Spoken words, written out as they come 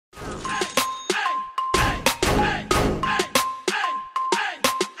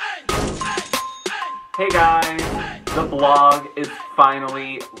Hey guys, the blog is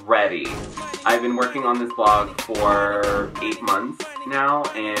finally ready. I've been working on this blog for 8 months now,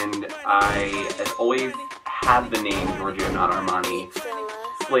 and I, as always, had the name Giorgio Not Armani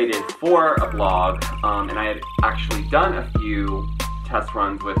slated for a blog, and I had actually done a few test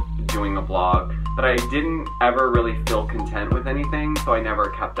runs with doing a blog, but I didn't ever really feel content with anything, so I never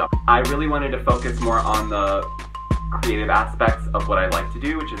kept up. I really wanted to focus more on the creative aspects of what I like to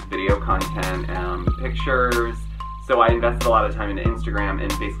do, which is video content and pictures. So I invested a lot of time into Instagram and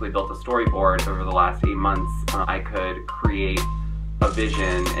basically built a storyboard over the last 8 months. I could create a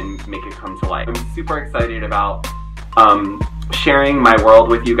vision and make it come to life. I'm super excited about sharing my world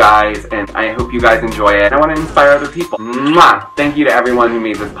with you guys, and I hope you guys enjoy it. I want to inspire other people. Mwah! Thank you to everyone who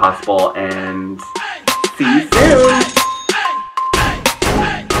made this possible, and see you soon!